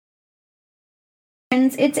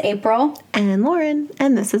Friends, it's April. And Lauren,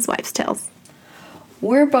 and this is Wives' Tales.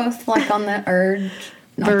 We're both like on the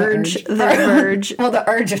verge. Well, the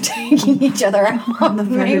urge of taking each other out. On the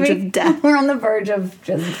verge of death. We're on the verge of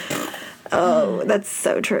just... Oh, that's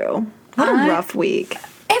so true. What a rough week.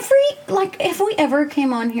 If we ever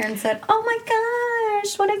came on here and said, oh my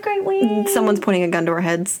gosh, what a great week. Someone's pointing a gun to our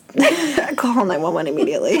heads. Call 911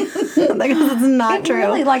 immediately. Like, this is not true.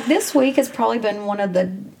 Really, this week has probably been one of the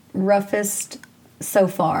roughest so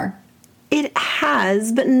far. It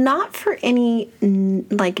has, but not for any,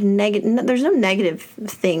 negative... There's no negative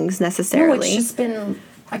things necessarily. No, it's just been...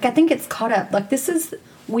 I think it's caught up. This is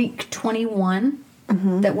week 21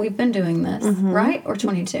 that we've been doing this, right? Or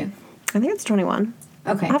 22? I think it's 21.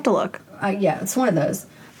 Okay. I'll have to look. Yeah, it's one of those.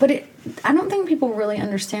 But I don't think people really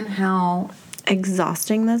understand how...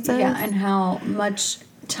 exhausting this is. Yeah, and how much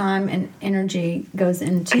time and energy goes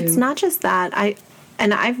into... It's not just that.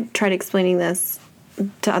 I've tried explaining this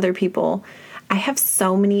to other people. I have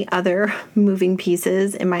so many other moving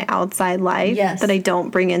pieces in my outside life that I don't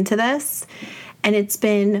bring into this. And it's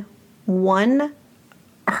been one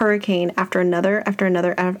hurricane after another.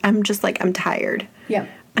 I'm just I'm tired. Yep.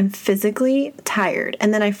 I'm physically tired.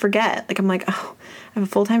 And then I forget. I'm like, oh, I have a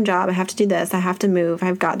full-time job. I have to do this. I have to move.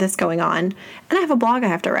 I've got this going on. And I have a blog I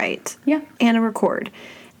have to write. Yeah. And a record.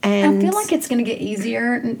 And I feel like it's going to get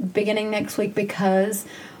easier beginning next week because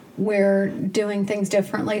we're doing things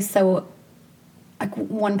differently. So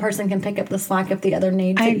one person can pick up the slack if the other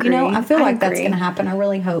needs it. Agree. I feel like that's going to happen. I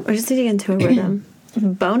really hope. We just need to get into a rhythm.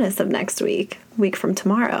 Bonus of next week from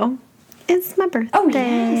tomorrow. It's my birthday. Oh,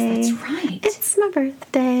 yes, that's right. It's my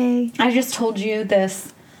birthday. I just told you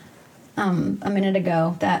this a minute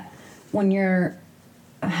ago, that when your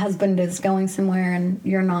husband is going somewhere and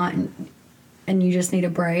you're not, and you just need a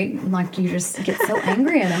break, you just get so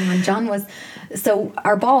angry at him. And John was... So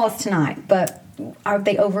our ball is tonight, but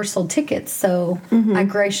they oversold tickets, so I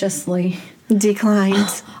graciously...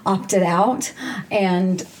 declined. Opted out,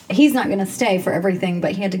 and he's not going to stay for everything,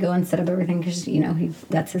 but he had to go and set up everything because,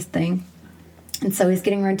 that's his thing. And so he's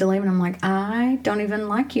getting ready to leave, and I'm like, I don't even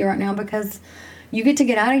like you right now because you get to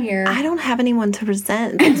get out of here. I don't have anyone to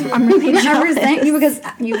resent. I'm really jealous. I resent you because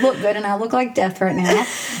you look good, and I look like death right now.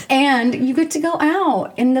 And you get to go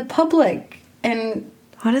out in the public and...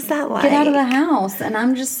 What is that like? Get out of the house, and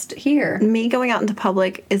I'm just here. Me going out into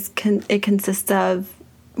public it consists of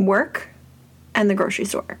work and the grocery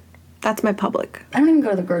store. That's my public. I don't even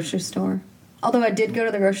go to the grocery store. Although I did go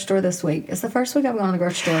to the grocery store this week. It's the first week I've gone to the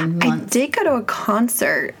grocery store in months. I did go to a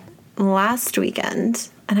concert last weekend,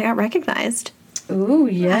 and I got recognized. Ooh,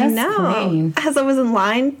 yes, I know. queen. As I was in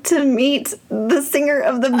line to meet the singer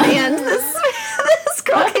of the band, this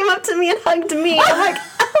girl came up to me and hugged me. I'm like,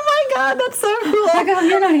 oh my God, that's so cool. Oh my God,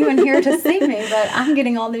 you're not even here to see me, but I'm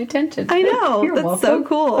getting all the attention. I know. You're that's welcome. So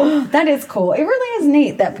cool. That is cool. It really is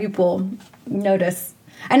neat that people notice.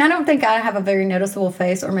 And I don't think I have a very noticeable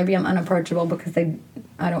face, or maybe I'm unapproachable because I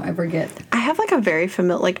don't ever get... I have a very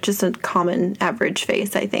familiar, just a common average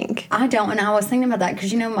face, I think. I don't, and I was thinking about that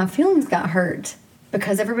because, my feelings got hurt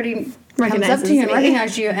because everybody comes up Recognizes to you and me.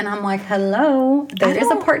 recognizes you, and I'm like, hello, there is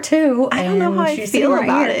a part two. I don't know how I feel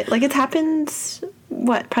about it. it. It's happened,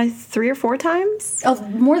 probably 3 or 4 times? Oh,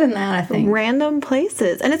 more than that, I think. Random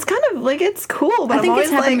places. And it's kind of, it's cool, but I think I'm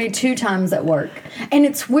it's happened to me 2 times at work. And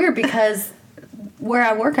it's weird because where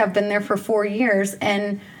I work, I've been there for 4 years,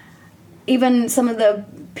 and even some of the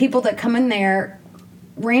people that come in there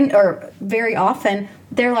very often,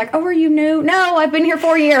 they're like, oh, are you new? No, I've been here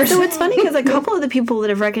 4 years. So it's funny because a couple of the people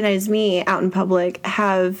that have recognized me out in public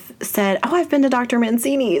have said, oh, I've been to Dr.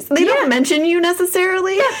 Mancini's. They don't mention you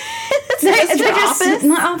necessarily. It's They're just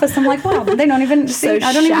my office. I'm like, wow, they don't even so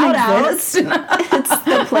I don't shout even exist. It's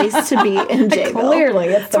the place to be in Jayville. Clearly,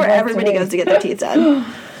 it's where everybody goes to get their teeth done.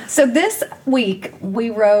 So this week, we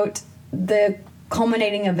wrote the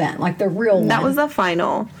culminating event, the real one. That was the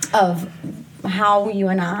final. Of how you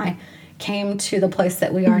and I came to the place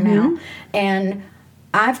that we are now. And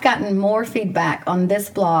I've gotten more feedback on this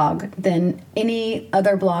blog than any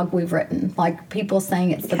other blog we've written. People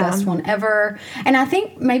saying it's the best one ever. And I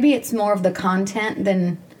think maybe it's more of the content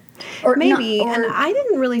than... Or maybe. Not, or and I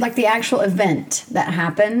didn't really... the actual event that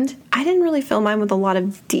happened. I didn't really fill mine with a lot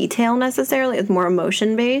of detail necessarily. It's more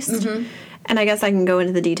emotion-based. And I guess I can go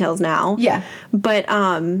into the details now. Yeah. But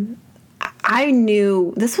I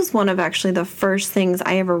knew this was one of actually the first things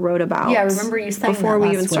I ever wrote about. Yeah, I remember you saying before that we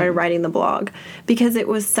last even started week. writing the blog, because it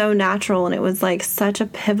was so natural and it was such a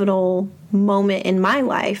pivotal moment in my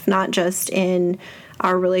life, not just in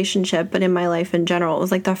our relationship, but in my life in general. It was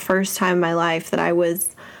the first time in my life that I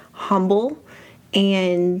was humble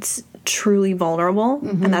and truly vulnerable,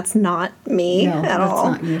 and that's not me at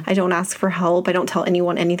all. I don't ask for help. I don't tell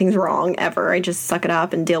anyone anything's wrong ever. I just suck it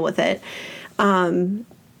up and deal with it. And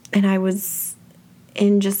I was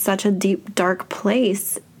in just such a deep, dark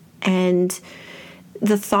place, and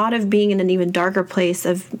the thought of being in an even darker place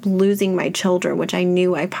of losing my children, which I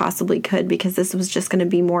knew I possibly could because this was just going to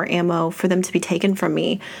be more ammo for them to be taken from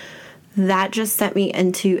me, that just sent me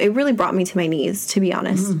into, it really brought me to my knees, to be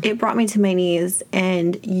honest. It brought me to my knees,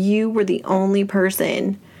 and you were the only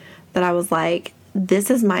person that I was like, this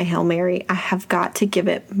is my Hail Mary. I have got to give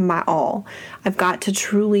it my all. I've got to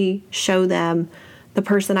truly show them the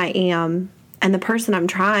person I am and the person I'm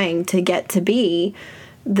trying to get to be.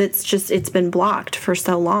 That's just, it's been blocked for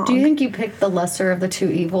so long. Do you think you picked the lesser of the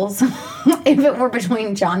two evils? If it were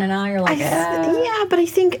between John and I, you're like, yeah, but I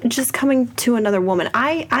think just coming to another woman,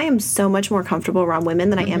 I am so much more comfortable around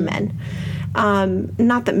women than I am men.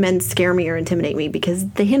 Not that men scare me or intimidate me, because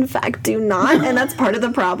they in fact do not, and that's part of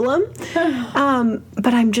the problem.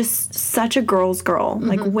 But I'm just such a girl's girl.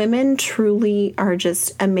 Like, women truly are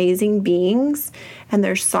just amazing beings, and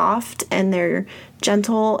they're soft and they're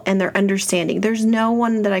gentle and they're understanding. There's no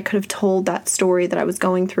one that I could have told that story that I was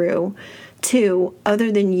going through to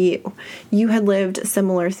other than you. You had lived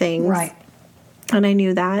similar things. Right. And I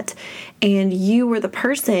knew that. And you were the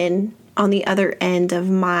person on the other end of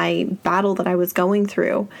my battle that I was going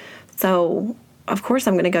through. So, of course,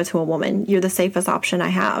 I'm going to go to a woman. You're the safest option I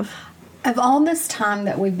have. Of all this time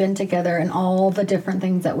that we've been together and all the different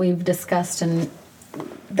things that we've discussed and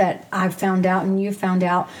that I've found out and you found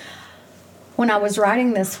out, when I was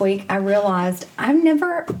writing this week, I realized I've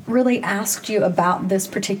never really asked you about this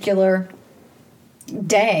particular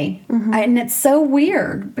day. And it's so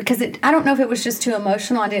weird because I don't know if it was just too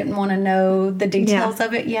emotional. I didn't want to know the details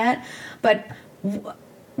of it yet. But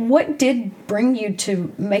what did bring you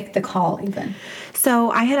to make the call even?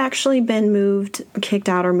 So I had actually been kicked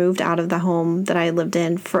out of the home that I lived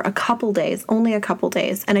in for a couple days, only a couple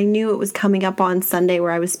days. And I knew it was coming up on Sunday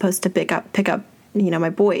where I was supposed to pick up, my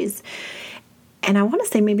boys. And I want to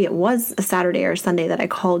say maybe it was a Saturday or Sunday that I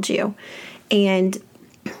called you. And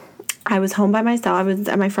I was home by myself. I was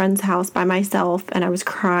at my friend's house by myself, and I was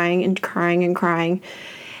crying and crying and crying.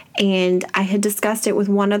 And I had discussed it with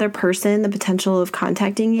one other person, the potential of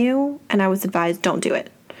contacting you, and I was advised, don't do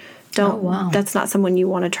it. That's not someone you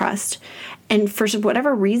want to trust. And for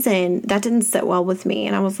whatever reason, that didn't sit well with me.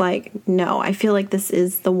 And I was like, no, I feel like this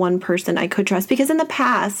is the one person I could trust. Because in the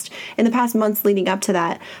past months leading up to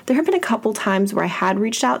that, there have been a couple times where I had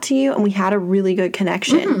reached out to you and we had a really good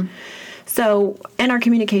connection. So, and our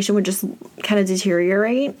communication would just kind of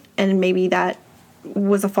deteriorate, and maybe that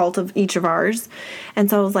was a fault of each of ours. And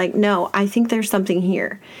so I was like, no, I think there's something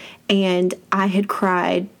here. And I had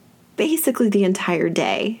cried basically the entire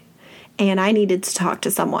day, and I needed to talk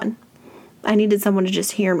to someone. I needed someone to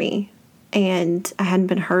just hear me, and I hadn't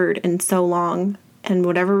been heard in so long. And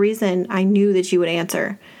whatever reason, I knew that you would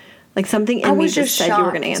answer. Like, something in me just said you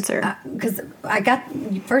were going to answer. Because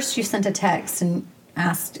first you sent a text and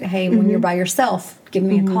asked, hey, when you're by yourself, give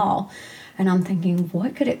me a call. And I'm thinking,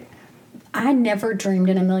 I never dreamed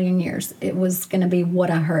in a million years it was going to be what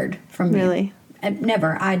I heard from you. Really?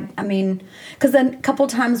 Never. I mean, because then a couple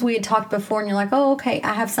times we had talked before and you're like, oh, okay,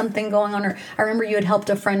 I have something going on. Or I remember you had helped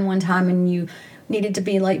a friend one time and you needed to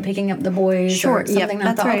be late picking up the boys or something. Yep,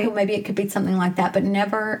 I thought, right. okay, maybe it could be something like that, but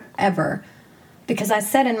never, ever. Because I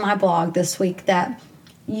said in my blog this week that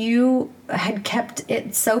you had kept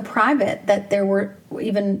it so private that there were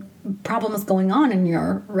even problems going on in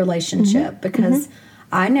your relationship because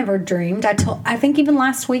I never dreamed. I think even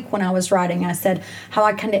last week when I was writing, I said how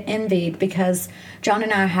I kind of envied because John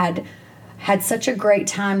and I had such a great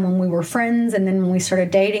time when we were friends, and then when we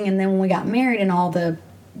started dating, and then when we got married and all the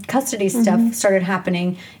custody stuff started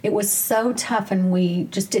happening, it was so tough, and we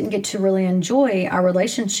just didn't get to really enjoy our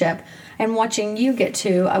relationship. And watching you get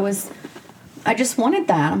to, I just wanted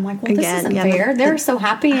that. I'm like, well, this isn't fair. They're so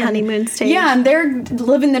happy. Honeymoon stage. Yeah, and they're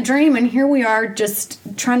living the dream, and here we are just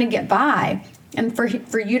trying to get by. And for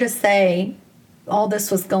you to say all this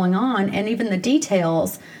was going on, and even the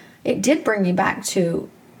details, it did bring me back to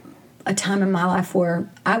a time in my life where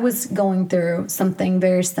I was going through something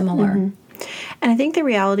very similar. And I think the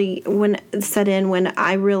reality set in when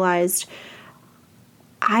I realized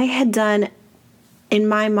I had done, in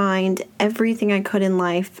my mind, everything I could in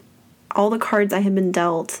life. All the cards I had been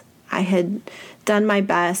dealt, I had done my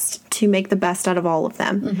best to make the best out of all of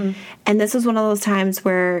them. And this was one of those times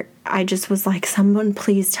where I just was like, someone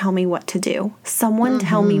please tell me what to do. Someone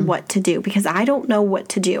tell me what to do, because I don't know what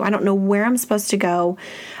to do. I don't know where I'm supposed to go.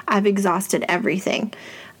 I've exhausted everything.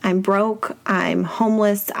 I'm broke. I'm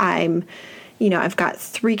homeless. I'm, I've got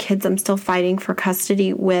 3 kids I'm still fighting for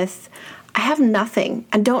custody with. I have nothing.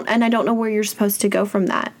 I don't know where you're supposed to go from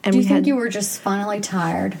that. And do you think you were just finally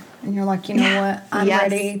tired? And you're like, you know what? I'm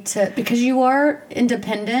ready to, because you are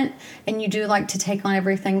independent and you do like to take on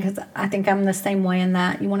everything, because I think I'm the same way in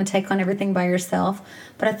that. You want to take on everything by yourself.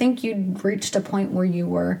 But I think you'd reached a point where you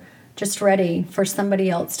were just ready for somebody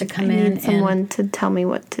else to come in and someone to tell me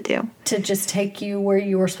what to do, to just take you where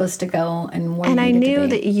you were supposed to go and where and you I needed knew to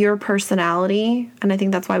be. that your personality, and I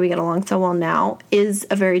think that's why we get along so well now, is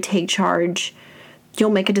a very take charge.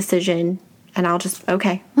 You'll make a decision and I'll just,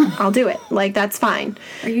 okay, I'll do it. Like, that's fine.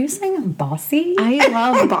 Are you saying I'm bossy? I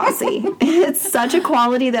love bossy. It's such a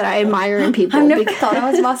quality that I admire in people. I never thought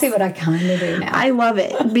I was bossy, but I kind of do now. I love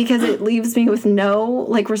it because it leaves me with no,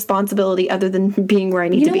 like, responsibility other than being where I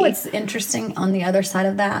need to be. You know what's interesting on the other side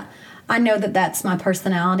of that? I know that that's my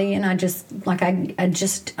personality, and I just, like,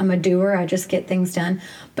 I'm a doer. I just get things done.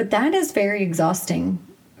 But that is very exhausting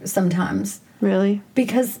sometimes. Really?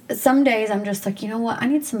 Because some days I'm just like, you know what? I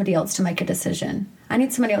need somebody else to make a decision. I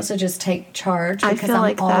need somebody else to just take charge because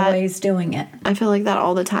I'm always doing it. I feel like that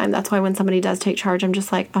all the time. That's why when somebody does take charge, I'm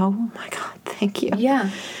just like, oh my God, thank you.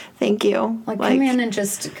 Yeah. Thank you. Like come in and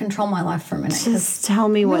just control my life for a minute. Just tell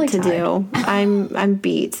me what to do. I'm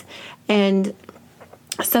beat. And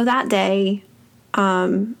so that day,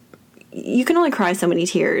 you can only cry so many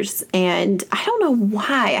tears, and I don't know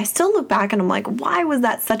why. I still look back and I'm like, why was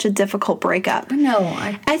that such a difficult breakup? I know.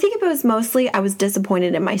 I think it was mostly I was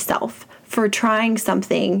disappointed in myself for trying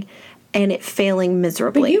something and it failing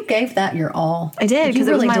miserably. But you gave that your all. I did, because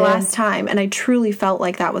it was my last time, and I truly felt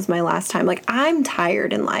like that was my last time. Like, I'm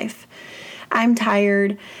tired in life. I'm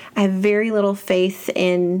tired. I have very little faith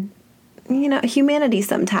in, humanity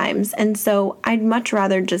sometimes, and so I'd much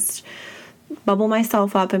rather just bubble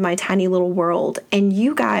myself up in my tiny little world. And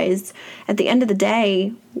you guys, at the end of the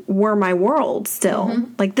day, were my world still.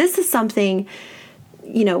 Mm-hmm. Like, this is something,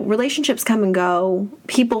 relationships come and go,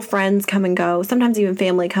 friends come and go, sometimes even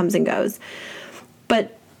family comes and goes.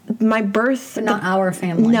 But my birth... But not our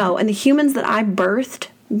family. No, and the humans that I birthed,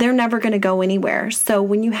 they're never going to go anywhere. So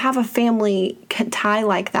when you have a family tie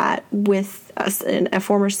like that with a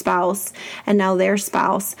former spouse and now their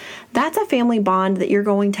spouse, that's a family bond that you're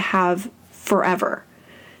going to have forever.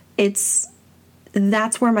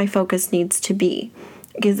 That's where my focus needs to be,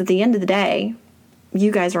 because at the end of the day,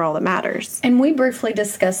 you guys are all that matters. And we briefly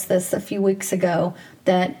discussed this a few weeks ago,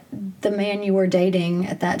 that the man you were dating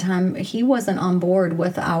at that time, he wasn't on board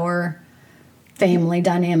with our family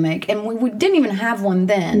dynamic, and we didn't even have one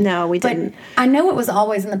then. No, we didn't. I know it was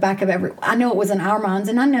always in the back of I know it was in our minds,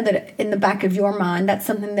 and I know that in the back of your mind, that's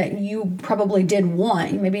something that you probably did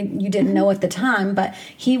want. Maybe you didn't know at the time, but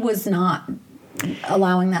he was not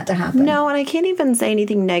allowing that to happen. No, and I can't even say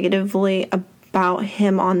anything negatively about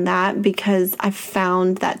him on that, because I've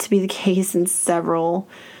found that to be the case in several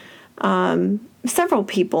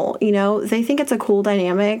people. They think it's a cool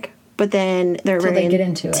dynamic, but then they get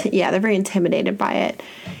into it. Yeah, they're very intimidated by it.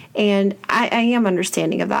 And I am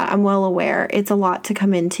understanding of that. I'm well aware. It's a lot to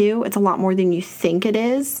come into. It's a lot more than you think it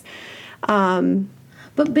is.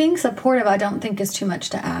 But being supportive, I don't think, is too much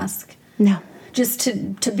to ask. No. Just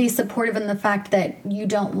to be supportive in the fact that you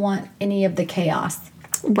don't want any of the chaos.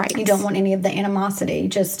 Right. You don't want any of the animosity.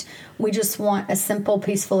 We just want a simple,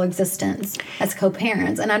 peaceful existence as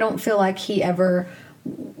co-parents. And I don't feel like he ever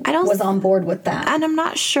was on board with that. And I'm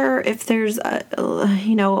not sure if there's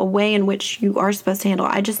a way in which you are supposed to handle it.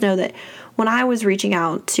 I just know that when I was reaching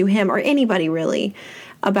out to him, or anybody really,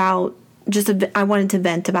 about I wanted to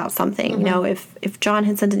vent about something. Mm-hmm. If John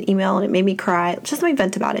had sent an email and it made me cry, just let me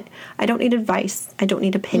vent about it. I don't need advice. I don't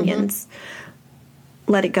need opinions.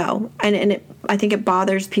 Mm-hmm. Let it go. And I think it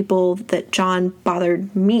bothers people that John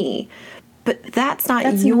bothered me. But that's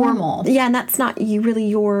your normal. Yeah, and that's not really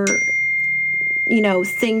your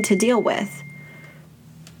thing to deal with.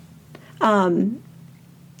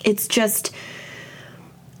 It's just,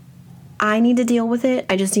 I need to deal with it.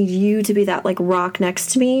 I just need you to be that rock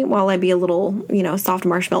next to me while I be a little, soft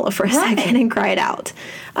marshmallow for a second and cry it out.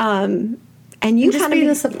 And you just be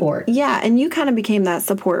the support. Yeah, and you kind of became that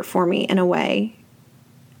support for me in a way.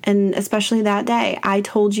 And especially that day, I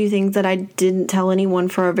told you things that I didn't tell anyone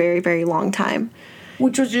for a very, very long time.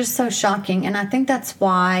 Which was just so shocking. And I think that's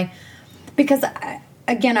why, because,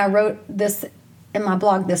 again, I wrote this in my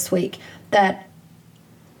blog this week, that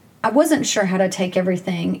I wasn't sure how to take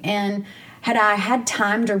everything. And had I had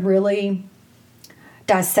time to really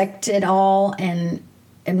dissect it all and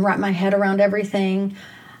wrap my head around everything,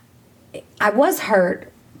 I was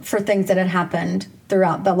hurt for things that had happened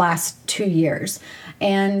throughout the last 2 years.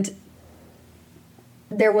 And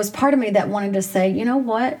there was part of me that wanted to say, you know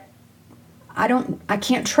what? I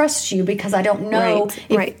can't trust you because I don't know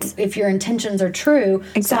if your intentions are true.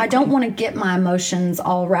 Exactly. So I don't want to get my emotions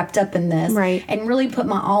all wrapped up in this and really put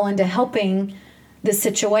my all into helping the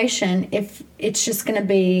situation if it's just going to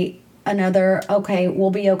be another, okay,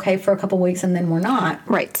 we'll be okay for a couple weeks and then we're not.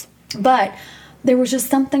 Right. But there was just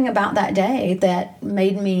something about that day that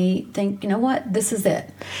made me think, you know what, this is it.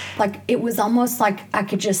 Like, it was almost like I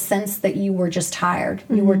could just sense that you were just tired.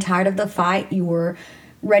 Mm-hmm. You were tired of the fight. You were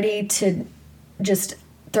ready to just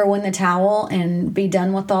throw in the towel and be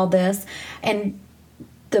done with all this. And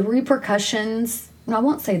the repercussions, no, I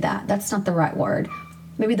won't say that. That's not the right word.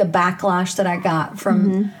 Maybe the backlash that I got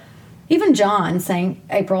from even John saying,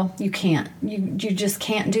 April, you can't. You just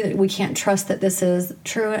can't do it. We can't trust that this is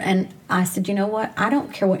true. And I said, you know what? I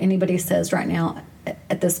don't care what anybody says right now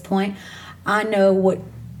at this point. I know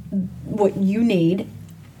what you need.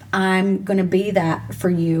 I'm going to be that for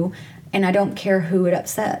you. And I don't care who it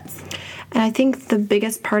upsets. And I think the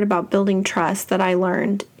biggest part about building trust that I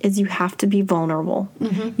learned is you have to be vulnerable.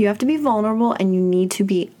 Mm-hmm. You have to be vulnerable, and you need to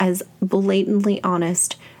be as blatantly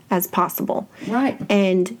honest as possible. Right.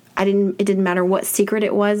 And it didn't matter what secret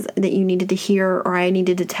it was that you needed to hear or I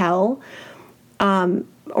needed to tell,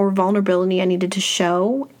 or vulnerability I needed to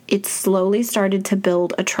show. It slowly started to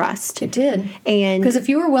build a trust. It did. And because if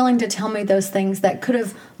you were willing to tell me those things that could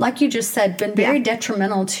have, like you just said, been very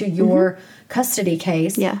detrimental to your custody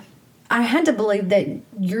case. Yeah. I had to believe that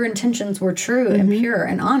your intentions were true and pure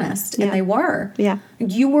and honest, and they were. Yeah.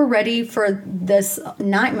 You were ready for this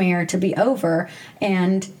nightmare to be over,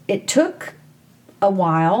 and it took a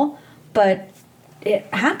while, but it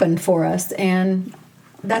happened for us, and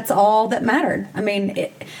that's all that mattered. I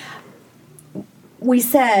mean, we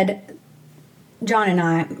said, John and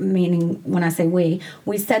I, meaning when I say we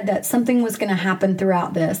said that something was going to happen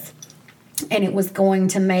throughout this, and it was going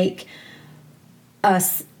to make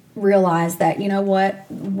us realize that, you know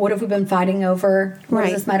what have we been fighting over? What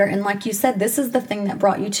does this matter? And like you said, this is the thing that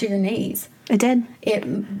brought you to your knees. It did. It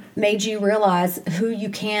made you realize who you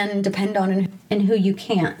can depend on and who you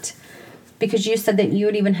can't. Because you said that you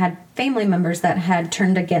had even had family members that had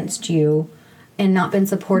turned against you and not been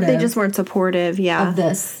supportive. They just weren't supportive, of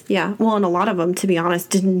this. Yeah. Well, and a lot of them, to be honest,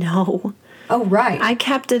 didn't know. Oh, right. I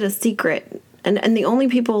kept it a secret. And the only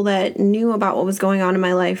people that knew about what was going on in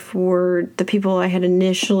my life were the people I had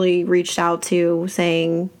initially reached out to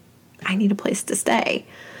saying, I need a place to stay.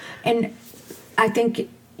 And I think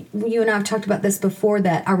you and I have talked about this before,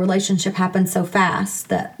 that our relationship happened so fast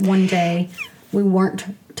that one day we weren't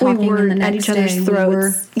talking, and the next at each other's day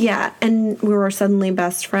throats. And we were suddenly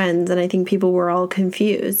best friends, and I think people were all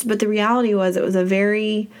confused. But the reality was it was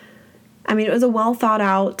a well thought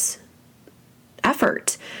out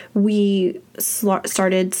effort. We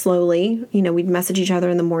started slowly. We'd message each other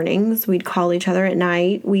in the mornings. We'd call each other at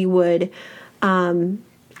night. We would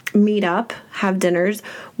meet up, have dinners.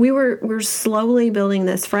 We were slowly building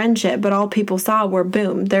this friendship, but all people saw were,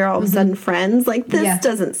 boom, they're all of a sudden friends. Like, this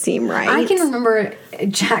doesn't seem right. I can remember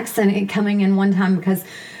Jackson coming in one time, because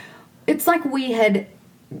it's like we had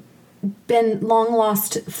been long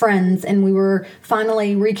lost friends, and we were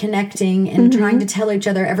finally reconnecting and trying to tell each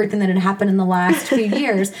other everything that had happened in the last few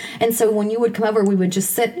years. And so when you would come over, we would just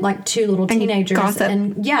sit like two little teenagers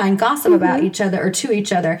and gossip about each other, or to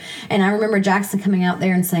each other. And I remember Jackson coming out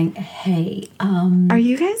there and saying, hey, are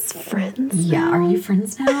you guys friends? Yeah, are you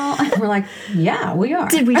friends now? And we're like, yeah, we are.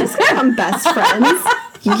 Did we just become best friends?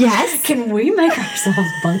 Yes. Can we make ourselves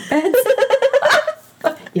bunk beds?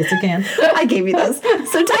 Yes, you can. I gave you those.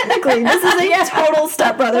 So technically, this is a total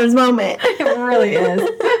Step Brothers moment. It really is.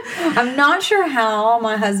 I'm not sure how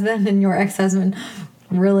my husband and your ex-husband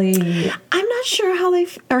really... I'm not sure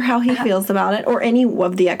how he feels about it, or any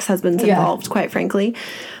of the ex-husbands involved, quite frankly.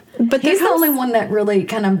 But he's the only one that really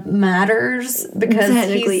kind of matters, because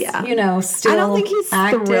he's, still I don't think he's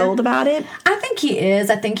active. Thrilled about it. I think he is.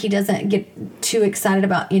 I think he doesn't get too excited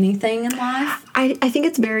about anything in life. I think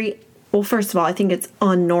it's very... Well, first of all, I think it's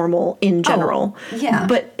unnormal in general. Oh, yeah.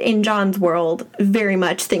 But in John's world, very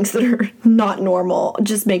much things that are not normal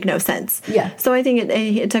just make no sense. Yeah. So I think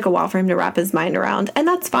it took a while for him to wrap his mind around, and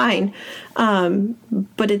that's fine.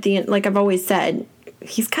 But at the end, like I've always said,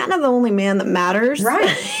 he's kind of the only man that matters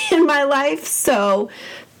in my life. So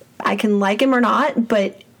I can like him or not,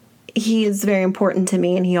 but he is very important to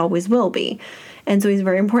me, and he always will be. And so he's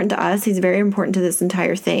very important to us. He's very important to this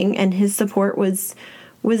entire thing, and his support was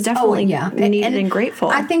definitely needed and grateful.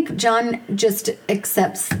 I think John just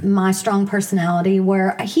accepts my strong personality,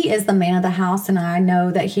 where he is the man of the house, and I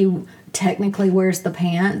know that he technically wears the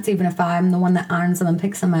pants, even if I'm the one that irons them and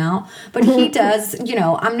picks them out. But he does,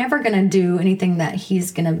 I'm never going to do anything that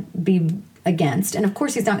he's going to be against. And of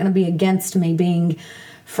course, he's not going to be against me being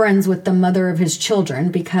friends with the mother of his children,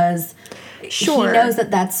 because he knows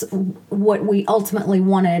that that's what we ultimately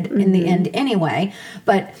wanted in the end anyway.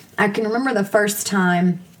 But I can remember the first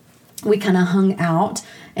time we kind of hung out,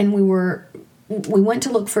 and we went to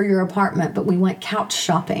look for your apartment, but we went couch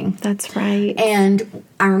shopping. That's right. And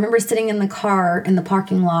I remember sitting in the car in the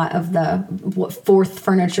parking lot of the fourth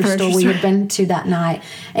furniture store we had been to that night.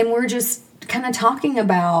 And we're just kind of talking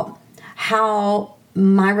about how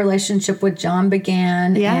my relationship with John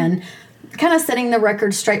began and kind of setting the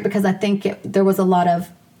record straight, because I think there was a lot of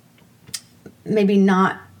maybe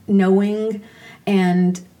not knowing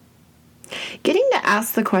and getting to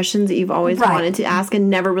ask the questions that you've always wanted to ask and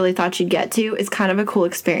never really thought you'd get to is kind of a cool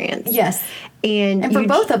experience. Yes. And for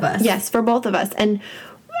both of us. Yes, for both of us. And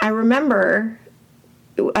I remember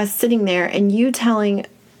us sitting there and you telling,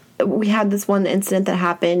 we had this one incident that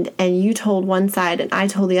happened, and you told one side and I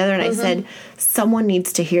told the other, and I said, someone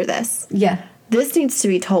needs to hear this. Yeah. This needs to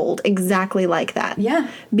be told exactly like that. Yeah.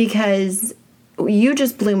 Because you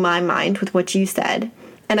just blew my mind with what you said.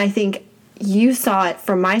 And I think you saw it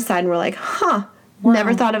from my side and were like,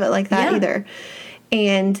 never thought of it like that either.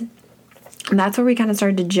 And that's where we kind of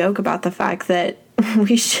started to joke about the fact that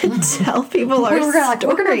we should tell people our story.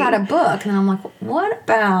 We're going to write a book. And I'm like, what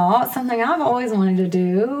about something I've always wanted to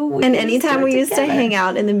do? And anytime we used to hang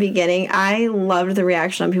out in the beginning, I loved the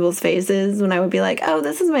reaction on people's faces when I would be like, oh,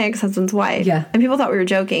 this is my ex-husband's wife. Yeah. And people thought we were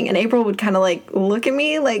joking. And April would kind of like look at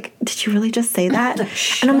me like, did you really just say that?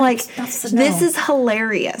 And I'm like, this is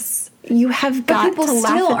hilarious. You have got to laugh at this. People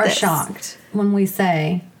still are shocked when we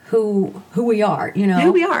say who we are, you know.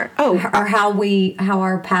 Who we are. Oh. Or how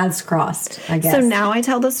our paths crossed, I guess. So now I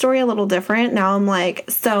tell the story a little different. Now I'm like,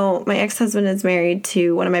 so my ex-husband is married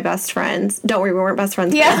to one of my best friends. Don't worry, we weren't best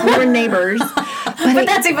friends. Yeah. We were neighbors. But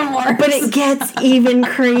that's even worse. But it gets even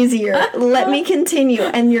crazier. Let me continue.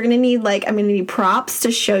 And you're going to need, I'm going to need props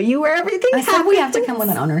to show you where everything happens. I said we have to come with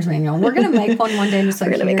an owner's manual. We're going to make one day and just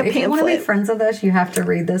like, here, if you want to be friends with us, you have to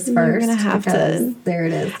read this first. You're going to have to. There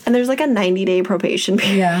it is. And there's like a 90-day probation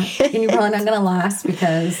period. Yeah. And you're probably not going to last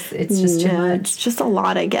because it's just too much. It's just a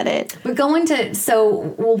lot. I get it. But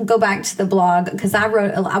so we'll go back to the blog, because I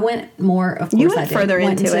went more, of course you went further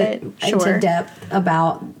into it. Into depth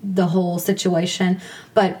about the whole situation.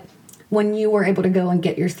 But when you were able to go and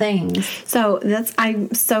get your things. So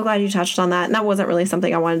I'm so glad you touched on that. And that wasn't really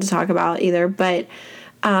something I wanted to talk about either, but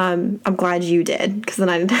I'm glad you did, because then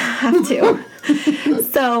I didn't have to.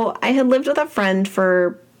 So I had lived with a friend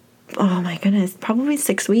for, oh my goodness, probably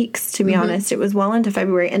 6 weeks, to be honest. It was well into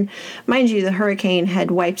February. And mind you, the hurricane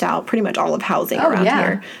had wiped out pretty much all of housing around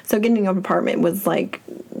here. So getting an apartment was like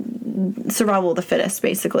survival of the fittest,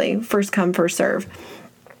 basically. First come, first serve.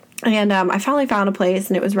 And I finally found a place,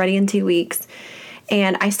 and it was ready in 2 weeks.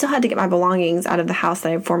 And I still had to get my belongings out of the house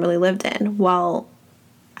that I formerly lived in. Well,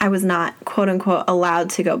 I was not, quote unquote,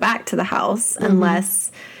 allowed to go back to the house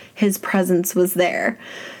unless his presence was there.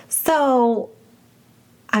 So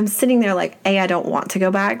I'm sitting there like, I don't want to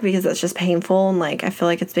go back because it's just painful, and like I feel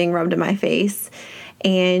like it's being rubbed in my face.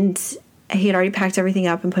 And he had already packed everything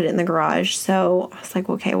up and put it in the garage. So I was like,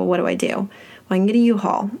 okay, well, what do I do? Well, I can get a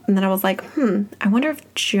U-Haul. And then I was like, I wonder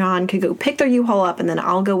if John could go pick their U-Haul up, and then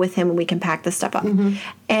I'll go with him and we can pack this stuff up.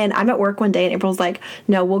 And I'm at work one day, and April's like,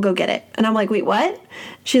 no, we'll go get it. And I'm like, wait, what?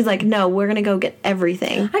 She's like, no, we're going to go get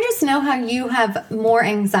everything. I just know how you have more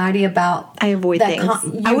anxiety about I avoid things.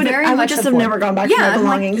 I would just have never gone back to my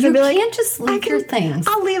belongings. You can't just leave your things.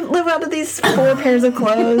 I'll live out of these 4 pairs of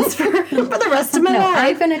clothes for the rest of my life.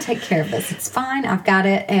 I'm going to take care of this. It's fine. I've got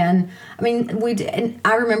it. And I mean, and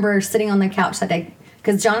I remember sitting on the couch that day,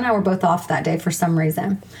 because John and I were both off that day for some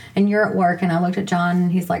reason. And you're at work, and I looked at John,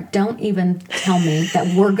 and he's like, don't even tell me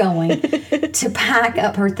that we're going to pack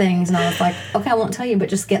up her things. And I was like, okay, I won't tell you, but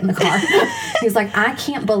just get in the car. He's like, I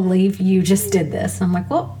can't believe you just did this. And I'm like,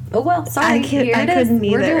 well, sorry. I couldn't either.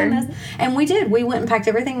 We're doing this. And we did. We went and packed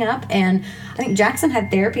everything up. And I think Jackson had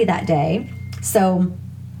therapy that day. So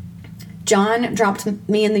John dropped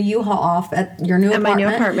me in the U-Haul off at your new apartment. My new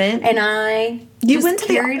apartment. And you went to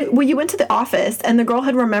the office, and the girl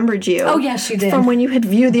had remembered you. Oh, yes, she did. From when you had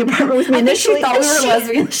viewed the apartment with me initially. She thought we were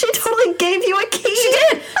lesbians. She totally gave you a key. She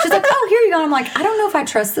did. She's like, oh, here you go. I'm like, I don't know if I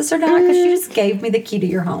trust this or not, because she just gave me the key to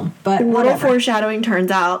your home. But little foreshadowing, turns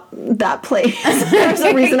out that place. There's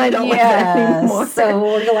a reason I don't live there anymore. So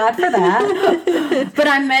we're glad for that. But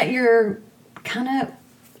I met your kind of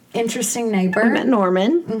interesting neighbor. I met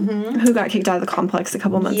Norman, who got kicked out of the complex a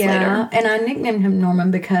couple months later. And I nicknamed him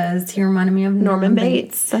Norman because he reminded me of Norman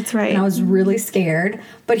Bates. That's right. And I was really scared,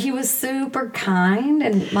 but he was super kind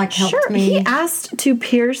and like helped me. He asked to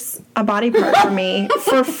pierce a body part for me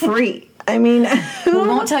for free. I mean, we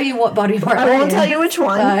won't tell you what body part. I won't tell you which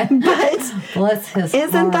one, but bless his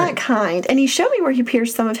isn't heart. that kind? And he showed me where he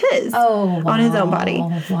pierced some of his on his own body.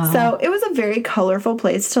 Wow. So it was a very colorful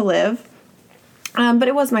place to live. But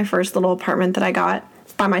it was my first little apartment that I got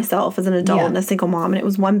by myself as an adult and a single mom, and it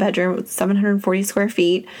was 1 bedroom. It was 740 square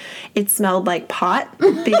feet. It smelled like pot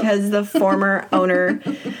because the former owner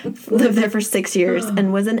lived there for 6 years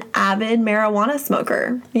and was an avid marijuana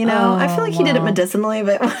smoker. You know, I feel like he did it medicinally,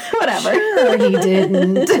 but whatever. Sure, he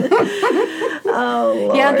didn't. Oh,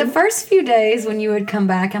 Lord. Yeah, the first few days when you would come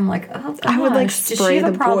back, I'm like, oh, gosh, I would like does she spray have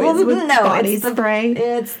the a problem? boys with No, body it's the spray.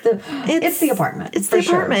 It's the apartment. It's for the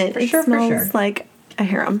sure. apartment. For It sure, smells for sure. like a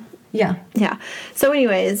harem. Yeah. Yeah. So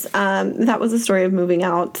anyways, that was the story of moving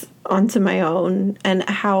out onto my own and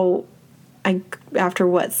how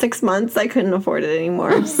after 6 months, I couldn't afford it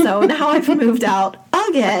anymore. So now I've moved out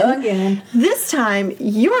again. This time,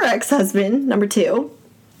 your ex-husband, number 2,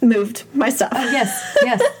 moved my stuff. Yes.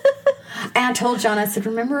 And I told John, I said,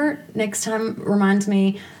 remember, next time reminds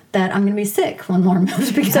me that I'm going to be sick when Lauren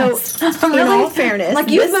moves, because I'm in all fairness, like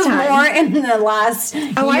you've moved time, more in the last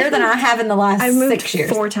year than I have in the last 6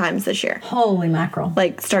 years. 4 times this year. Holy mackerel.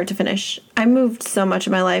 Like start to finish. I moved so much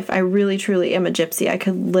of my life. I really, truly am a gypsy. I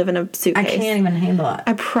could live in a suitcase. I can't even handle it.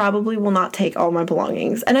 I probably will not take all my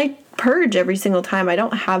belongings. And I purge every single time. I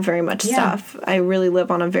don't have very much stuff. I really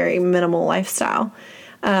live on a very minimal lifestyle.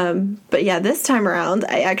 But yeah, this time around,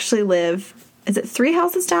 I actually live, is it 3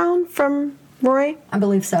 houses down from Roy? I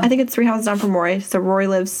believe so. I think it's 3 houses down from Roy. So Roy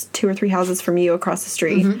lives 2 or 3 houses from you across the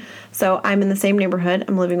street. Mm-hmm. So I'm in the same neighborhood.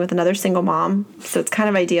 I'm living with another single mom. So it's kind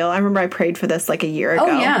of ideal. I remember I prayed for this like a year ago.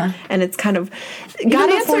 Oh, yeah. And it's kind of... Even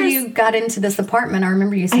before you got into this apartment, I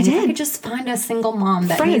remember you saying, if I could just find a single mom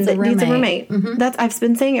that needs a roommate. Mm-hmm. I've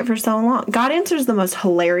been saying it for so long. God answers the most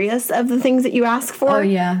hilarious of the things that you ask for. Oh,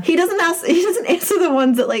 yeah. He doesn't answer the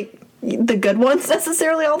ones that like... the good ones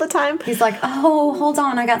necessarily all the time. He's like, oh, hold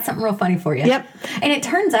on, I got something real funny for you. Yep. And it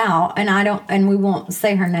turns out, and we won't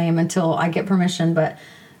say her name until I get permission, but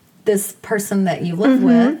this person that you live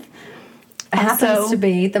with happens to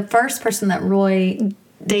be the first person that Roy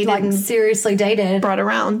dated, like seriously dated, brought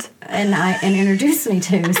around, and introduced me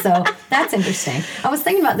to. So that's interesting. I was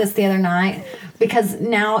thinking about this the other night because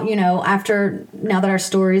now, now that our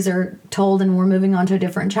stories are told and we're moving on to a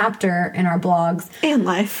different chapter in our blogs and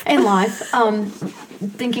life,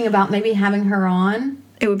 thinking about maybe having her on.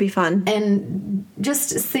 It would be fun, and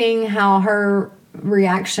just seeing how her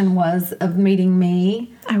reaction was of meeting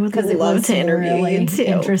me. I would love to interview you too.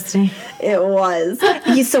 Interesting. It was.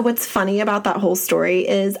 So what's funny about that whole story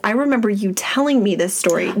is I remember you telling me this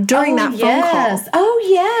story during that phone call. Oh,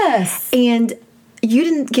 yes. And you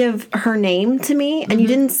didn't give her name to me, and you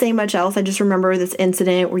didn't say much else. I just remember this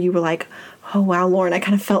incident where you were like, oh, wow, Lauren, I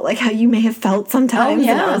kind of felt like how you may have felt sometimes. Oh,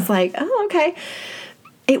 yeah. And I was like, oh, okay.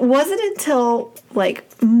 It wasn't until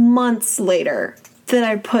like months later that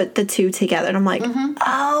I put the two together, and I'm like,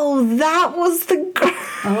 oh, that was the girl.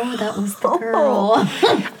 Oh, that was the girl.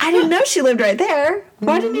 I didn't know she lived right there.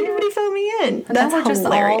 Why didn't anybody fill me in? That's hilarious. Just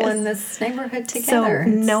all in this neighborhood together. So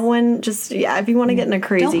no one just, if you want to get in a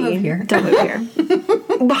crazy... Don't move here. Don't move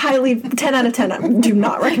here. Highly, 10 out of 10, I do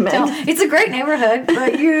not recommend. It's a great neighborhood,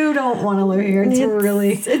 but you don't want to live here.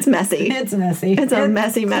 It's messy. It's messy. It's a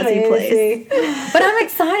messy place. But I'm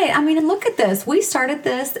excited. I mean, and look at this. We started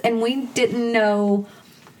this, and we didn't know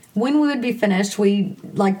when we would be finished. And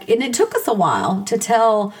it took us a while to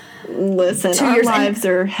tell. Listen, our lives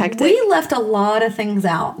are hectic. We left a lot of things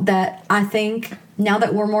out that I think now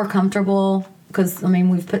that we're more comfortable, because,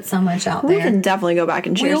 we've put so much out there. We can definitely go back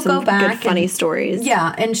and share some good, funny stories.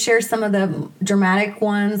 Yeah, and share some of the dramatic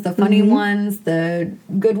ones, the funny ones, the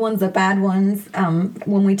good ones, the bad ones,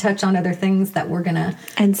 when we touch on other things that we're going to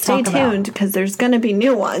And stay tuned, because there's going to be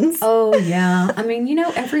new ones. Oh, yeah.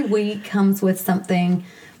 Every week comes with something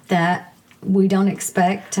that we don't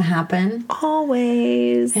expect to happen.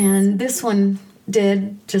 Always. And this one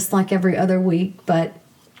did, just like every other week. But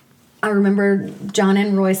I remember John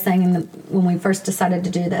and Roy saying when we first decided to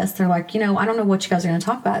do this, they're like, I don't know what you guys are going to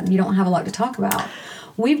talk about. You don't have a lot to talk about.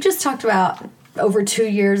 We've just talked about over 2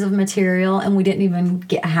 years of material, and we didn't even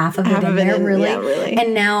get half of it in there, really. Yeah, really.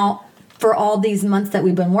 And now, for all these months that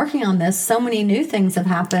we've been working on this, so many new things have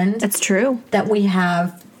happened. That's true. That we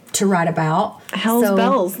have to write about. Hell's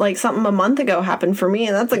bells, like something a month ago happened for me,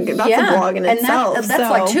 and that's a blog in itself. That's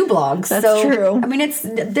like 2 blogs. That's true. It's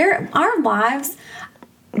our lives.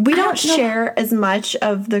 We don't share as much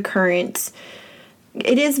of the current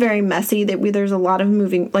it is very messy. There's a lot of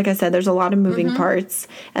moving, like I said, there's a lot of moving parts,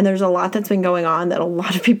 and there's a lot that's been going on that a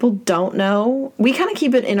lot of people don't know. We kind of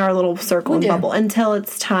keep it in our little circle and bubble until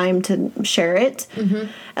it's time to share it.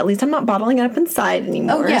 At least I'm not bottling it up inside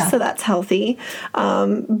anymore, so that's healthy.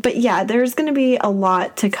 But yeah, there's going to be a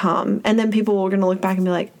lot to come, and then people are going to look back and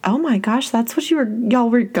be like, "Oh my gosh, that's what y'all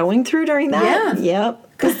were going through during that." Yeah. Yep.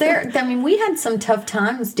 Because we had some tough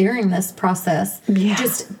times during this process,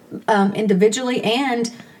 just individually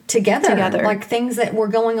and together, like things that were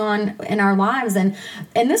going on in our lives, and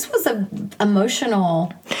this was a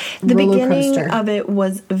emotional. The beginning of it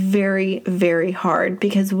was very, very hard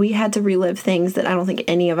because we had to relive things that I don't think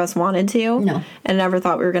any of us wanted to, and never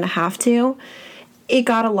thought we were going to have to. It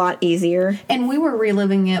got a lot easier. And we were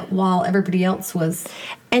reliving it while everybody else was.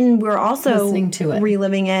 And we're also listening to it.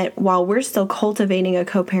 Reliving it while we're still cultivating a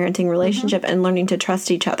co-parenting relationship and learning to trust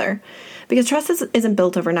each other. Because trust isn't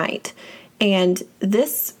built overnight. And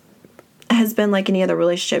this has been like any other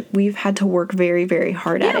relationship. We've had to work very, very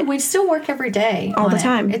hard at it. Yeah, we still work every day. All the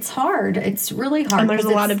time. It's hard. It's really hard. And there's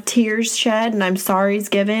a lot of tears shed, and I'm sorry's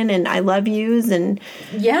given, and I love yous, and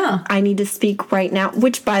I need to speak right now.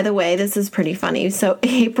 Which, by the way, this is pretty funny. So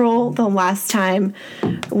April, the last time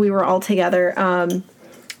we were all together,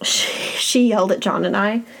 she yelled at John and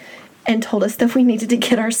I and told us that we needed to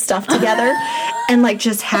get our stuff together and like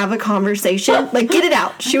just have a conversation, like get it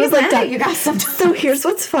out. She was like, "You got something." So here's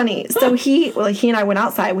what's funny. So he and I went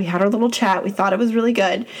outside. We had our little chat. We thought it was really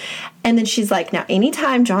good. And then she's like, "Now,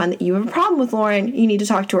 anytime, John, that you have a problem with Lauren, you need to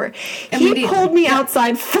talk to her." He pulled me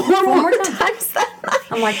outside four more times that night.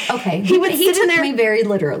 I'm like, okay. He took me very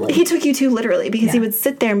literally. He took you too literally because he would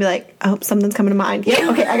sit there and be like, "Oh, something's coming to mind. Yeah,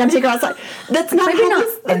 okay, I gotta take her outside." That's not how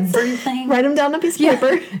everything. Write them down on a piece of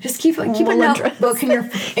paper. Just keep a notebook in your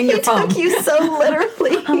phone. He took you so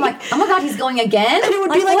literally. I'm like, oh my God, he's going again? And it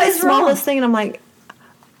would be like the smallest thing, and I'm like,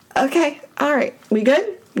 okay, all right, we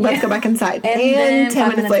good? Let's go back inside. And 10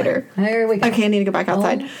 minutes later. There we go. Okay, I need to go back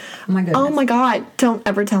outside. Oh my goodness. Oh my God. Don't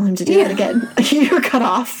ever tell him to do that again. You're cut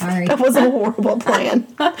off. Sorry. That was a horrible plan.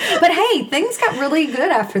 But hey, things got really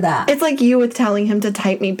good after that. It's like you with telling him to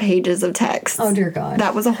type me pages of text. Oh dear God.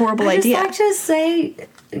 That was a horrible idea. I just say,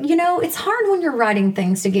 it's hard when you're writing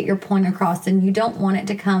things to get your point across and you don't want it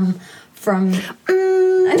to come from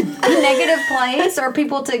a negative place or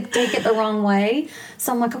people to take it the wrong way.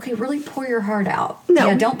 So I'm like, okay, really pour your heart out. No.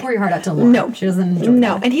 Yeah, don't pour your heart out to Lauren. No. She doesn't enjoy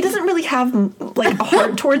that. And he doesn't really have like a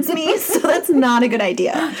heart towards me, so that's not a good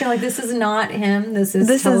idea. You're like, this is not him. This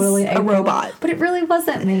is totally a robot. But it really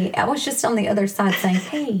wasn't me. I was just on the other side saying,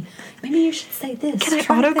 hey, maybe you should say this. Can I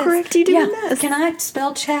autocorrect you doing this? Can I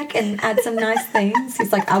spell check and add some nice things?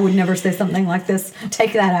 He's like, I would never say something like this.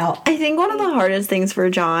 Take that out. I think one of the hardest things for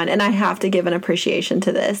John, and I have to give an appreciation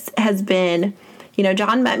to this, has been,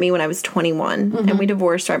 John met me when I was 21, and we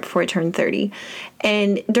divorced right before I turned 30.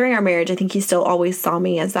 And during our marriage, I think he still always saw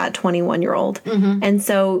me as that 21-year-old. And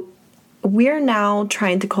so we're now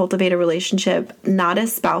trying to cultivate a relationship, not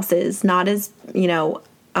as spouses, not as,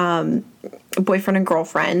 boyfriend and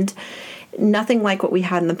girlfriend, nothing like what we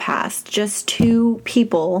had in the past, just two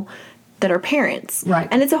people that are parents. Right.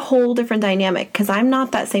 And it's a whole different dynamic because I'm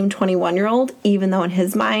not that same 21-year-old, even though in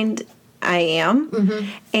his mind I am,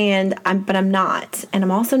 but I'm not, and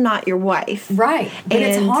I'm also not your wife. Right. But and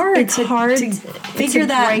it's hard to figure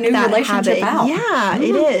that new relationship out. Yeah,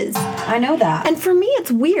 it is. I know that. And for me,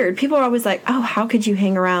 it's weird. People are always like, "Oh, how could you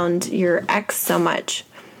hang around your ex so much?"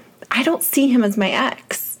 I don't see him as my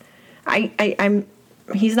ex.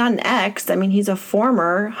 He's not an ex. I mean, he's a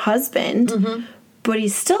former husband, but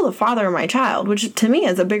he's still the father of my child, which to me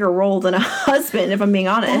is a bigger role than a husband, if I'm being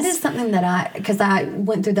honest. That is something that because I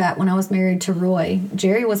went through that when I was married to Roy.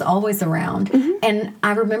 Jerry was always around. And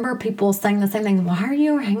I remember people saying the same thing. Why are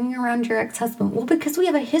you hanging around your ex-husband? Well, because we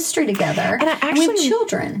have a history together. And we have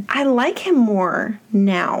children. I like him more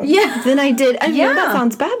now Yeah. than I did. I know that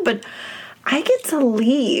sounds bad, but I get to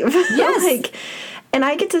leave. Yes. And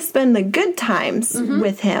I get to spend the good times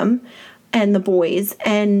with him and the boys,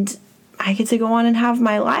 and I get to go on and have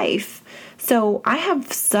my life. So I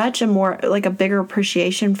have such a bigger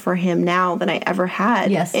appreciation for him now than I ever had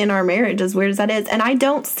in our marriage, as weird as that is. And I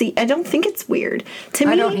don't think it's weird. To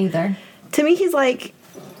me, I don't either. To me, he's like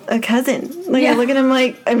a cousin. I look at him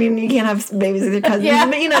like, I mean, you can't have babies with your cousins,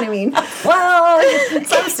 but you know what I mean. Well, in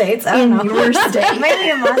some states, I don't know. In your state. Maybe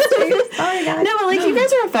in my state. Sorry, guys. No, but you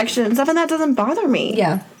guys are affectionate and stuff, and that doesn't bother me.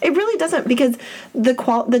 Yeah. It really doesn't, because the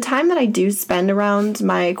time that I do spend around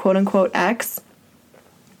my quote-unquote ex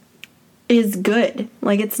is good.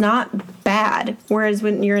 It's not bad. Whereas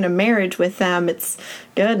when you're in a marriage with them, it's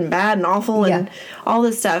good and bad and awful and all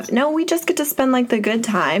this stuff. No, we just get to spend, the good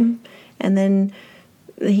time, and then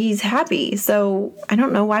he's happy. So I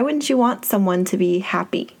don't know. Why wouldn't you want someone to be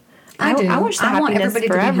happy? I do. I wish the happiness want everybody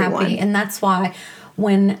for to be everyone. happy. And that's why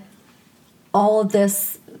when all of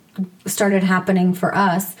this started happening for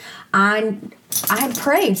us, I had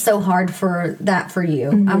prayed so hard for that for you.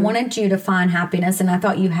 Mm-hmm. I wanted you to find happiness, and I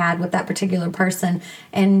thought you had with that particular person,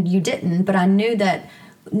 and you didn't. But I knew that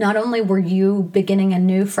not only were you beginning a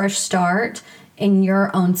new, fresh start in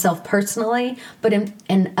your own self personally, but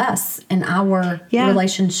in us, in our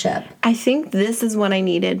relationship. I think this is what I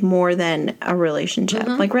needed more than a relationship.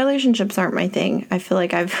 Mm-hmm. Like, relationships aren't my thing. I feel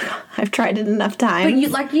like I've tried it enough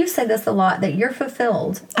times. But you say this a lot, that you're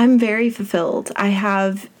fulfilled. I'm very fulfilled. I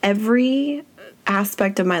have every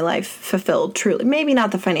aspect of my life fulfilled, truly. Maybe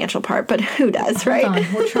not the financial part, but who does, right? Hold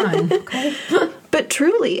on, we're trying, okay? But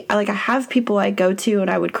truly, I have people I go to and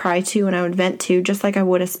I would cry to and I would vent to just like I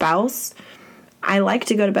would a spouse. I like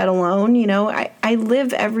to go to bed alone, I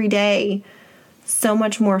live every day so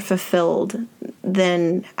much more fulfilled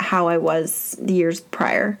than how I was the years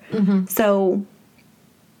prior. Mm-hmm. So,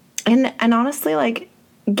 and honestly,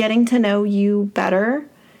 getting to know you better,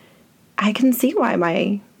 I can see why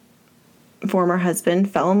my former husband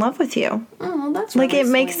fell in love with you. Oh, that's really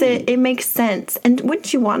it makes sense. And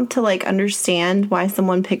wouldn't you want to understand why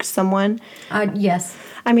someone picked someone? Yes.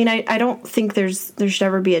 I mean, I don't think there should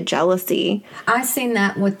ever be a jealousy. I seen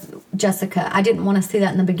that with Jessica. I didn't want to see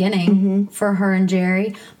that in the beginning for her and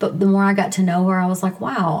Jerry, but the more I got to know her, I was like,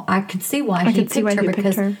 wow, I could see why he picked her,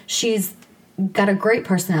 because she's got a great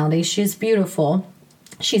personality. She's beautiful.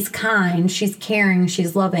 She's kind, she's caring,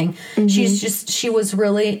 she's loving. Mm-hmm. She was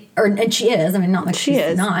really, and she is. I mean, not like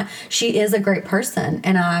she's not. She is a great person,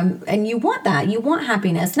 and you want that. You want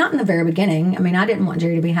happiness. Not in the very beginning. I mean, I didn't want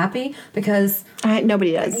Jerry to be happy because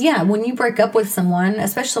nobody does. Yeah, when you break up with someone,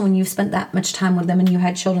 especially when you've spent that much time with them and you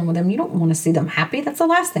had children with them, you don't want to see them happy. That's the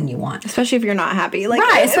last thing you want. Especially if you're not happy.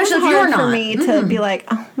 Right, especially if you're not. For me to be like,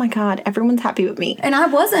 oh my God, everyone's happy with me. And I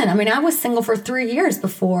wasn't. I mean, I was single for 3 years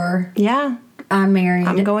before. Yeah. I married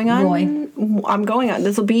I'm going on. Roy. I'm going on.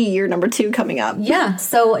 This will be year number 2 coming up. Yeah.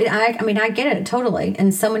 So I get it totally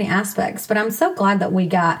in so many aspects, but I'm so glad that we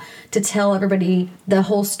got to tell everybody the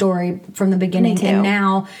whole story from the beginning, and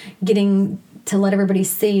now getting to let everybody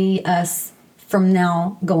see us from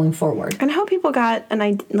now going forward. And I hope people got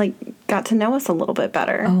to know us a little bit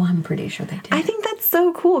better. Oh, I'm pretty sure they did. I think that's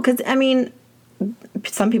so cool because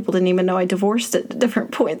some people didn't even know I divorced at different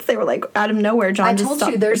points. They were like, out of nowhere, John just stopped appearing. I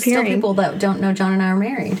told you, there's still people that don't know John and I are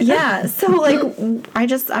married. Yeah, so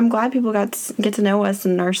I'm glad people got to get to know us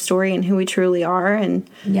and our story and who we truly are. And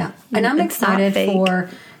yeah, and I'm excited for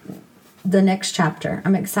the next chapter.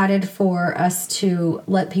 I'm excited for us to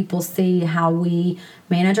let people see how we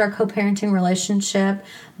manage our co-parenting relationship,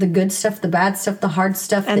 the good stuff, the bad stuff, the hard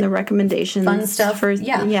stuff, and the recommendations, fun stuff.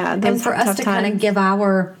 And for us to kind of give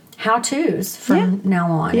our how-tos from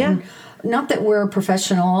now on. Yeah. And not that we're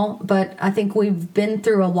professional, but I think we've been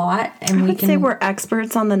through a lot, and we can say we're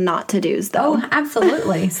experts on the not to do's, though. Oh,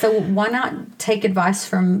 absolutely. So why not take advice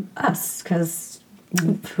from us? Because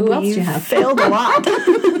who else do you have? Failed a lot.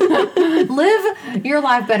 Live your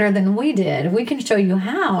life better than we did. We can show you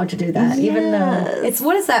how to do that. Yes. Even though it's,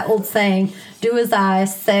 what is that old saying? Do as I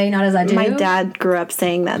say, not as I do. My dad grew up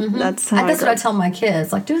saying that. Mm-hmm. That's what I tell my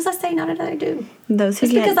kids. Do as I say, not as I do. Those who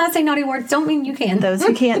Just because I say naughty words don't mean you can. Those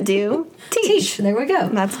who can't do, teach. There we go.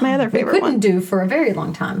 That's my other favorite one. We couldn't do for a very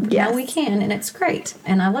long time. But now we can, and it's great.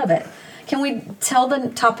 And I love it. Can we tell the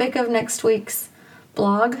topic of next week's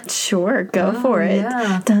blog? Sure, go for it.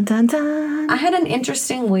 Yeah. Dun, dun, dun. I had an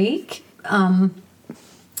interesting week.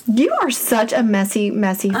 You are such a messy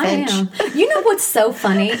finch. I am. You know what's so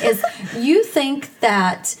funny is you think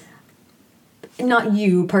that, not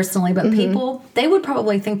you personally, but people, they would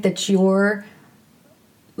probably think that you're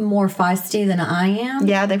more feisty than I am.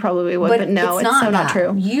 Yeah, they probably would, but no, it's not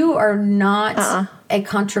true. You are not a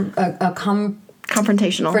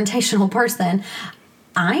confrontational person.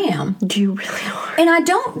 I am. You really are. And I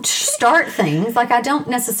don't start things. I don't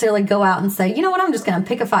necessarily go out and say, you know what, I'm just going to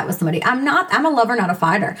pick a fight with somebody. I'm a lover, not a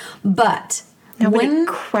fighter. But when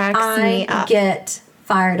I get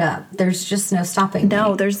fired up, there's just no stopping me.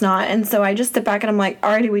 No, there's not. And so I just sit back and I'm like,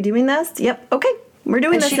 all right, are we doing this? Yep. Okay. We're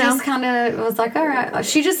doing this now. She just kind of was like, all right.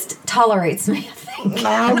 She just tolerates me, I think.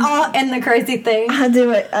 And the crazy thing. I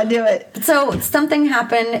do it. So something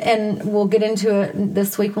happened, and we'll get into it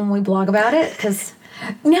this week when we blog about it, because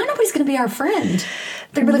now nobody's going to be our friend.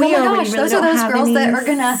 They're going to be like, oh my gosh, those are those girls that are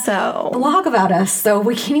going to blog about us, so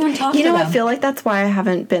we can't even talk to them. I feel like that's why I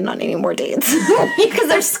haven't been on any more dates. Because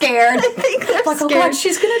they're scared. I think they're scared. Oh God,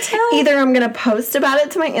 she's going to tell. Either I'm going to post about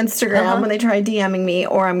it to my Instagram when they try DMing me,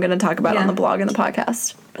 or I'm going to talk about it on the blog and the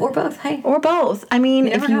podcast. Or both, hey. Or both. I mean,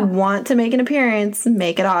 if you want to make an appearance,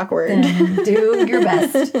 make it awkward. Then do your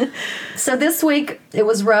best. So this week, it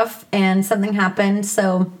was rough and something happened.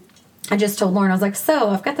 So I just told Lauren, I was like, so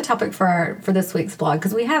I've got the topic for this week's blog.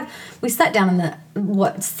 Because we sat down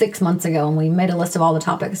in 6 months ago and we made a list of all the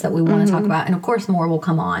topics that we want to talk about. And of course, more will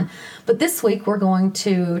come on. But this week, we're going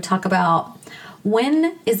to talk about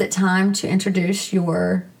when is it time to introduce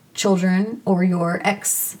your children or your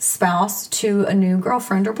ex-spouse to a new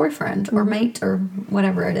girlfriend or boyfriend or mate or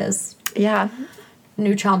whatever it is. Yeah.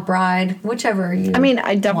 New child bride, whichever you I mean,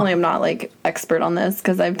 I definitely am not, like, expert on this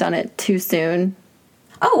because I've done it too soon.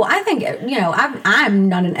 Oh, I think, I'm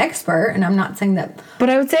not an expert, and I'm not saying that...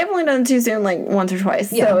 But I would say I've only done it too soon, like, once or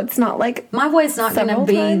twice, so it's not, like... My way's not going to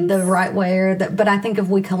be the right way, but I think if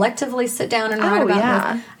we collectively sit down and write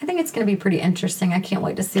about this, I think it's going to be pretty interesting. I can't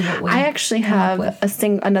wait to see what we I actually have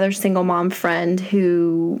another single mom friend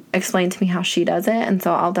who explained to me how she does it, and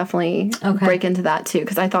so I'll definitely break into that, too,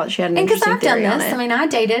 because I thought she had an interesting theory on it. Because I've done this. I mean, I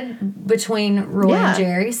dated between Roy and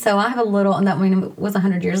Jerry, so I have a little... And that it was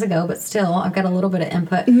 100 years ago, but still, I've got a little bit of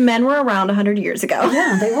input. Men were around 100 years ago.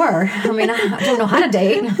 Yeah, they were. I mean, I don't know how to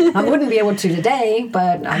date. I wouldn't be able to today,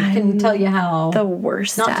 but I can tell you how. The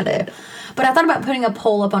worst not at to it. do. But I thought about putting a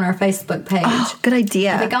poll up on our Facebook page. Oh, good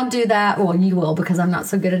idea. I think I'll do that. Well, you will because I'm not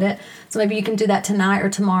so good at it. So maybe you can do that tonight or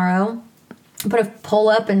tomorrow. Put a poll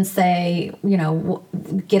up and say,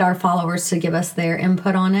 get our followers to give us their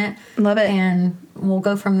input on it. Love it. And we'll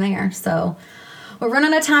go from there. So... We're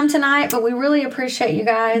running out of time tonight, but we really appreciate you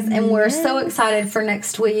guys, and we're so excited for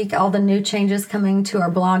next week, all the new changes coming to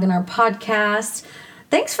our blog and our podcast.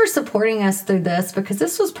 Thanks for supporting us through this, because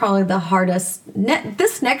this was probably the hardest.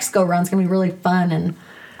 This next go-round is going to be really fun, and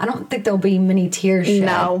I don't think there'll be many tears shed.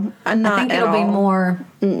 No, not I think it'll be more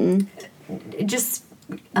just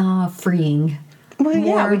freeing.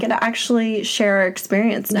 Well, we get to actually share our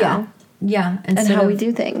experience now. Yeah, and how we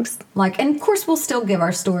do things. And of course, we'll still give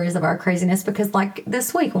our stories of our craziness because, like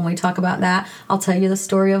this week, when we talk about that, I'll tell you the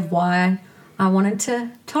story of why I wanted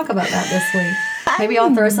to talk about that this week. Maybe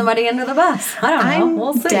I'll throw somebody under the bus. I don't know.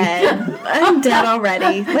 We'll see. I'm dead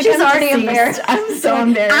already. She's already embarrassed. I'm so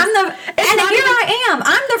embarrassed. Here I am.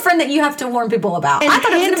 I'm the friend that you have to warn people about. I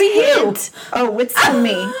thought it was going to be you. Oh, it's still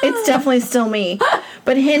me. It's definitely still me.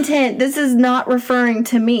 But hint, this is not referring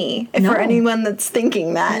to me. For anyone that's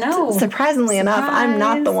thinking that. No. Surprisingly enough, I'm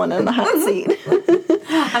not the one in the hot seat.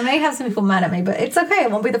 I may have some people mad at me, but it's okay. It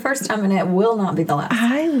won't be the first time, and it will not be the last.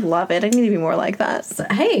 I love it. I need to be more like that. So,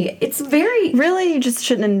 hey, it's very... Really, you just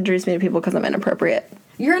shouldn't introduce me to people because I'm inappropriate.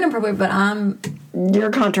 You're inappropriate, but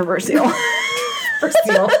You're controversial.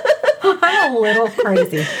 I'm a little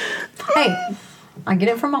crazy. Hey, I get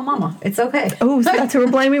it from my mama. It's okay. Oh, so that's who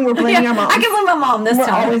we're blaming? We're blaming our mom. I can blame my mom this time.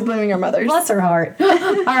 We're always blaming our mothers. Bless her heart.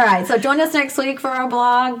 All right, so join us next week for our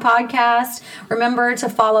blog, podcast. Remember to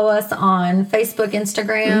follow us on Facebook,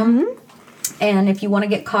 Instagram. And if you want to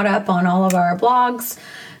get caught up on all of our blogs,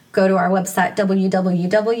 go to our website,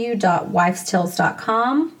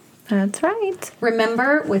 www.wifestales.com. That's right.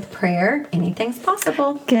 Remember, with prayer, anything's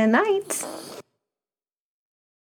possible. Good night.